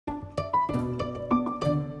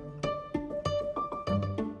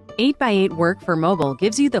8x8 Work for Mobile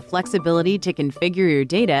gives you the flexibility to configure your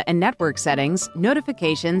data and network settings,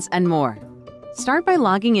 notifications, and more. Start by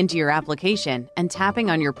logging into your application and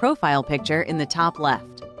tapping on your profile picture in the top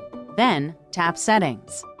left. Then, tap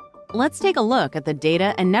Settings. Let's take a look at the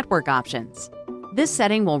data and network options. This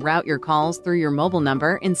setting will route your calls through your mobile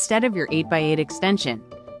number instead of your 8x8 extension,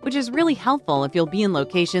 which is really helpful if you'll be in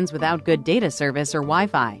locations without good data service or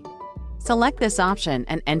Wi-Fi. Select this option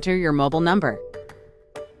and enter your mobile number.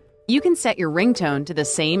 You can set your ringtone to the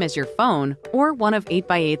same as your phone or one of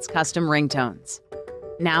 8x8's custom ringtones.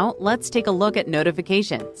 Now, let's take a look at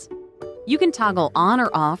notifications. You can toggle on or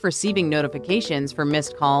off receiving notifications for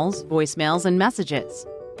missed calls, voicemails, and messages.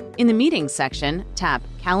 In the Meetings section, tap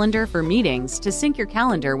Calendar for Meetings to sync your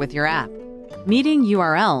calendar with your app. Meeting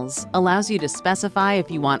URLs allows you to specify if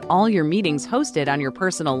you want all your meetings hosted on your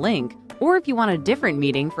personal link or if you want a different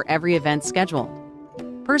meeting for every event scheduled.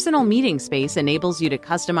 Personal Meeting Space enables you to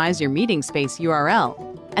customize your meeting space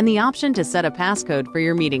URL and the option to set a passcode for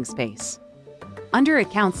your meeting space. Under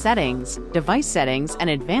Account Settings, Device Settings,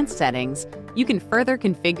 and Advanced Settings, you can further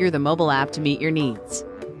configure the mobile app to meet your needs.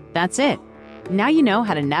 That's it. Now you know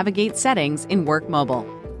how to navigate settings in Work Mobile.